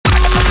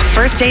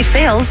First date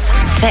fails,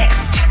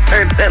 fixed.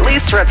 Or at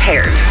least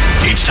repaired.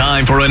 It's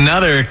time for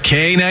another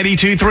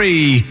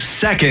K92.3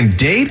 second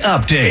date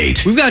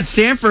update. We've got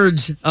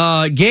Sanford's.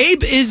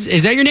 Gabe,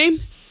 is that your name?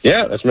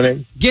 Yeah, that's my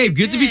name. Gabe,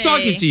 good to be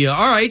talking to you.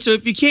 All right, so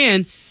if you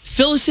can,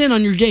 fill us in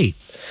on your date.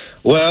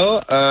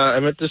 Well, I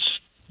met this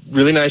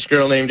really nice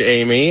girl named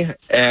Amy,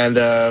 and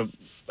I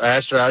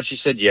asked her out. She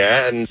said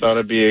yeah, and thought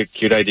it'd be a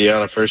cute idea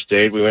on a first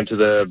date. We went to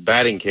the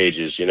batting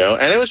cages, and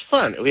it was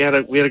fun. We had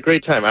a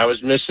great time. I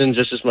was missing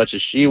just as much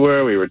as she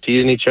were. We were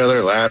teasing each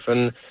other,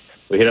 laughing.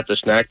 We hit up the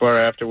snack bar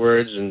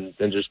afterwards and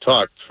then just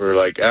talked for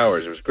like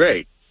hours. It was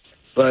great.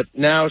 But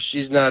now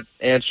she's not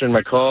answering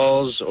my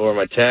calls or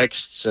my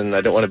texts, and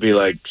I don't want to be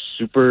like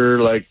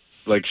super like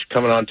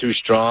coming on too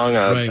strong.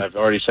 I've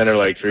already sent her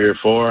like 3 or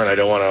 4, and I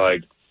don't want to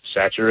like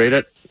saturate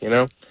it,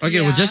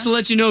 Okay, well, just to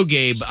let you know,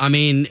 Gabe, I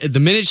mean, the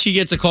minute she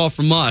gets a call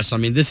from us, I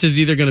mean, this is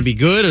either going to be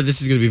good or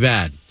this is going to be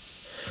bad.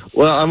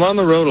 Well, I'm on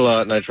the road a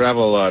lot, and I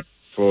travel a lot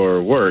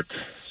for work,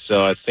 so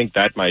I think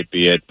that might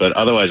be it. But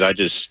otherwise,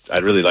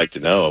 I'd really like to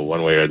know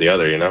one way or the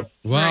other,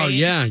 Wow,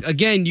 yeah.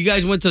 Again, you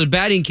guys went to the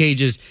batting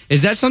cages.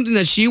 Is that something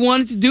that she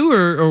wanted to do,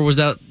 or was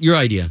that your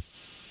idea?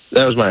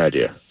 That was my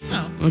idea.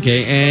 Oh.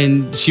 Okay,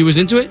 and she was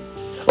into it?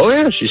 Oh,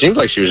 yeah, she seemed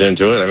like she was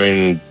into it. I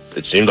mean,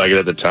 it seemed like it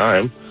at the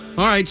time.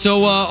 All right,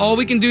 so all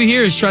we can do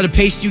here is try to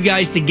paste you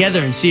guys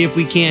together and see if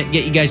we can't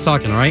get you guys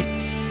talking, all right?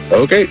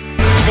 Okay.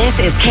 This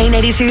is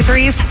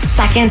K92.3's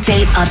second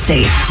date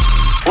update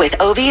with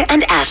Obie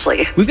and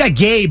Ashley. We've got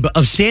Gabe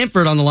of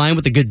Sanford on the line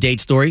with a good date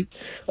story.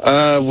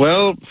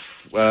 Went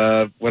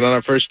on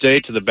our first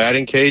date to the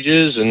batting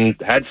cages and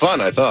had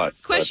fun, I thought.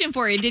 Question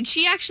for you. Did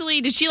she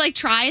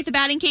try at the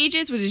batting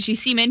cages? Or did she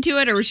seem into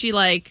it? Or was she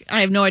like,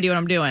 I have no idea what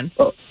I'm doing?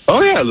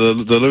 Oh yeah,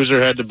 the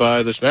loser had to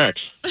buy the snacks.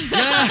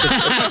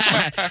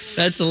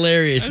 That's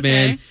hilarious,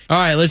 man. All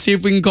right, let's see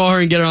if we can call her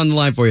and get her on the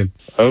line for you.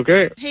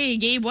 Okay. Hey,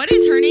 Gabe, what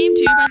is her name,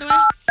 too, by the way?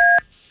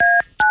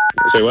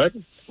 Say what?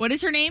 What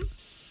is her name?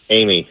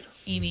 Amy.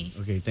 Amy.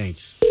 Okay,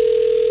 thanks.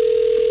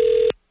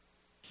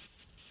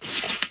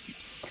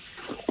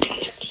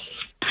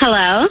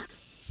 Hello?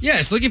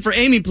 Yes, looking for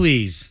Amy,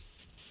 please.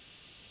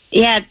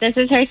 Yeah, this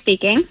is her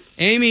speaking.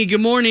 Amy, good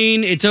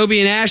morning. It's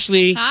Obie and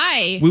Ashley.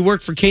 Hi. We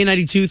work for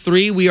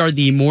K92.3. We are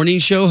the morning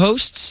show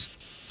hosts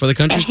for the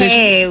country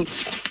station.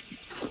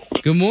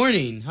 Good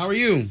morning. How are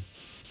you?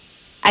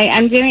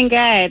 I'm doing good.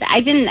 I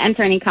didn't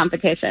enter any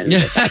competitions.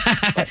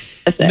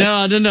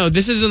 No.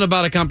 This isn't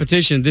about a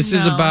competition. This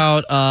is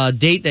about a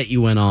date that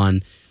you went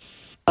on.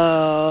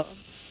 Oh.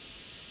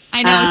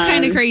 I know, it's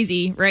kind of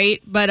crazy, right?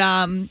 But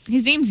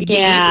his name's Gabe.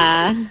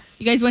 Yeah.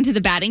 You guys went to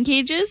the batting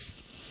cages?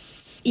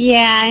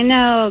 Yeah, I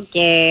know,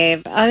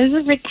 Gabe. Oh, this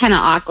is kind of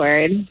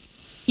awkward.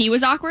 He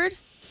was awkward?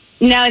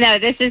 No,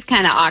 this is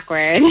kind of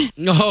awkward.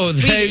 No,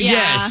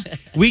 yes.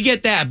 We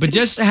get that. But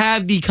just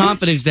have the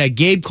confidence that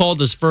Gabe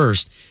called us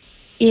first.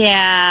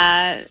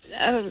 Yeah,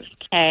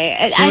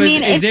 okay. So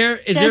is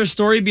there a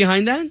story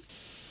behind that?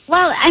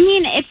 Well, I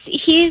mean,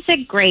 he's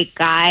a great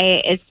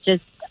guy. It's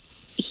just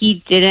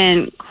he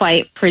didn't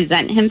quite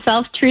present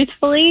himself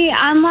truthfully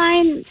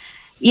online.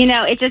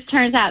 It just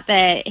turns out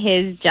that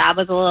his job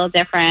was a little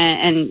different,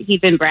 and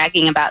he'd been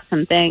bragging about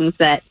some things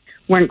that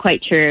weren't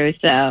quite true.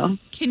 So,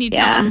 can you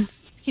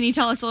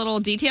tell us a little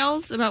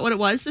details about what it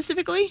was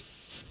specifically?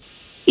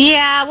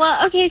 Yeah,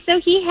 well, okay, so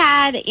he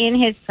had in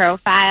his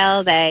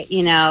profile that,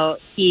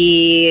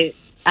 he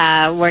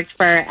works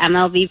for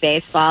MLB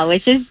baseball,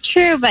 which is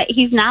true, but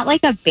he's not like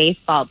a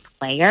baseball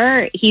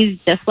player. He's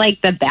just like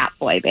the bat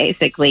boy,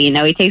 basically.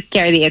 He takes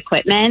care of the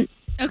equipment.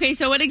 Okay,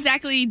 so what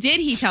exactly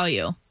did he tell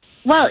you?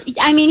 Well,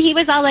 I mean, he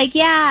was all like,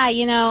 yeah,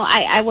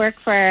 I work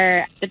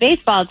for the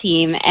baseball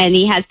team, and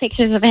he has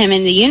pictures of him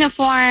in the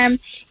uniform.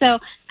 So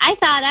I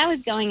thought I was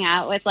going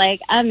out with,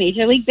 like, a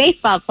Major League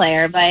Baseball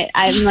player, but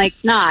I'm, like,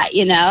 not,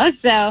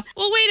 so.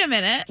 Well, wait a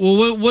minute.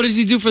 Well, what does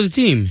he do for the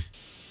team?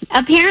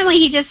 Apparently,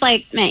 he just,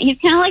 like, he's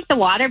kind of like the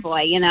water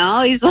boy,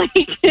 He's like...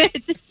 They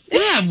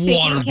don't have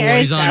water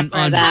boys on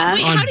baseball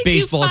teams. How did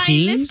you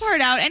find this part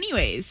out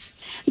anyways?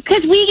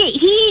 Because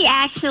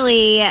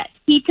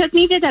he took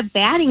me to the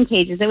batting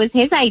cages. It was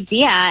his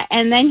idea,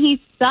 and then he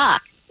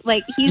sucked.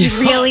 Like, he's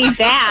really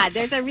bad.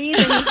 There's a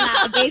reason he's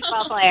not a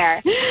baseball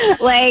player.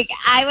 Like,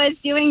 I was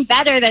doing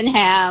better than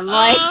him.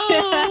 Like,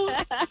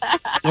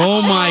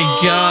 oh my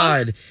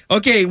God.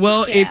 Okay,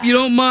 well, if you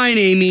don't mind,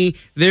 Amy,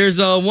 there's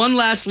one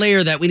last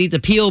layer that we need to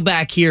peel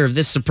back here of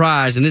this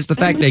surprise, and it's the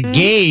fact that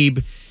Gabe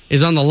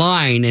is on the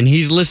line, and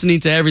he's listening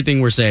to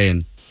everything we're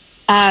saying.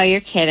 Oh,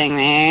 you're kidding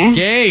me.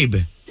 Gabe.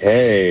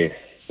 Hey.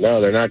 No,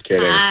 they're not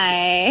kidding.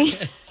 Hi.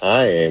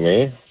 Hi,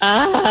 Amy.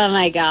 Oh,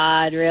 my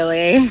God,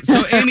 really?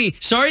 So, Amy,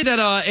 sorry that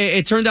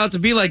it turned out to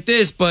be like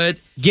this, but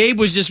Gabe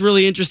was just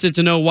really interested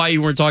to know why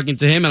you weren't talking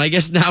to him, and I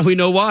guess now we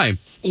know why.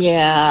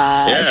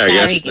 Yeah.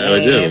 Yeah, I guess now I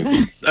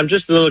do. I'm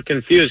just a little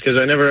confused because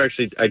I never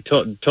actually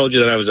told you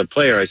that I was a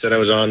player. I said I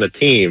was on the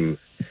team.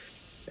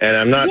 And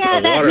I'm not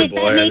a water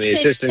boy. I'm the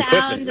makes assistant equipment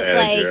sound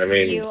manager. like I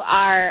mean, you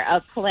are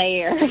a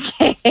player,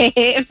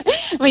 Gabe.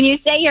 When you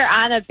say you're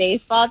on a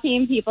baseball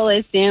team, people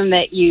assume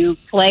that you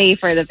play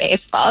for the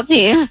baseball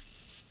team.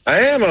 I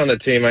am on the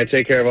team. I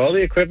take care of all the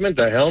equipment,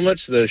 the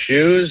helmets, the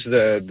shoes,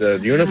 the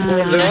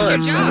uniforms. And That's all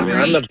your that. job, I mean,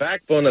 right? I'm the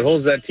backbone that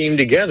holds that team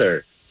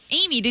together.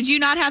 Amy, did you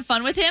not have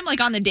fun with him, like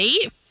on the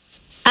date?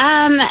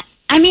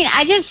 I mean,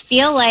 I just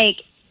feel like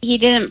he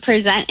didn't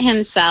present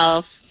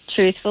himself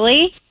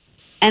truthfully.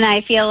 And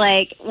I feel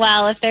like,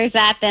 well, if there's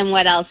that, then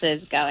what else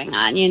is going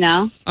on, you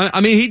know?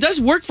 I mean, he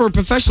does work for a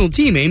professional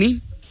team,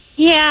 Amy.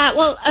 Yeah,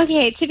 well,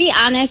 okay, to be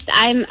honest,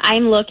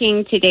 I'm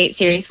looking to date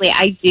seriously.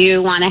 I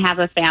do want to have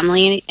a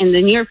family in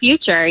the near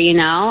future, you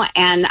know?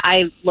 And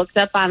I looked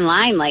up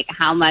online, like,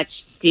 how much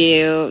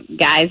do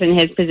guys in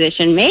his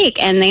position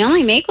make? And they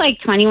only make like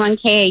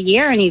 $21K a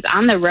year, and he's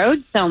on the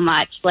road so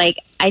much. Like,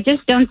 I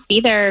just don't see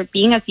there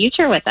being a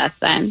future with us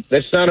then.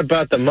 It's not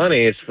about the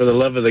money. It's for the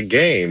love of the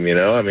game, you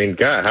know? I mean,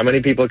 God, how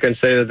many people can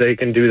say that they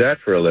can do that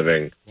for a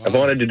living? Wow. I've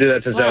wanted to do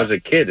that since I was a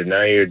kid, and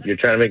now you're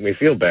trying to make me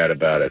feel bad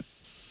about it.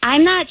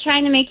 I'm not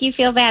trying to make you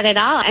feel bad at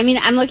all. I mean,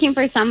 I'm looking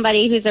for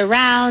somebody who's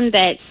around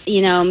that,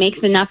 you know, makes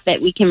enough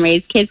that we can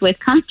raise kids with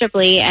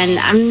comfortably, and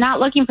I'm not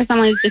looking for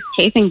someone who's just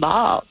chasing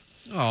balls.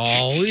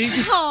 Oh,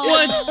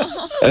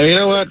 what? And you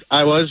know what?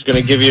 I was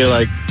going to give you,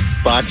 like,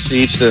 box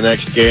seats to the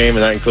next game,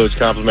 and that includes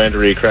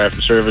complimentary craft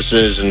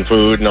services and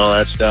food and all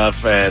that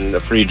stuff and a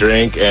free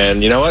drink.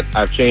 And you know what?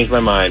 I've changed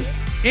my mind.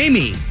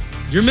 Amy,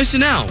 you're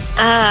missing out.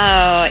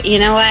 Oh, you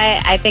know what?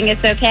 I think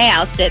it's okay.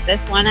 I'll sit this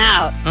one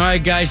out. All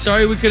right, guys.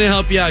 Sorry we couldn't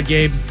help you out,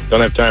 Gabe.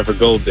 Don't have time for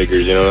gold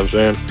diggers, you know what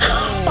I'm saying?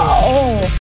 Oh.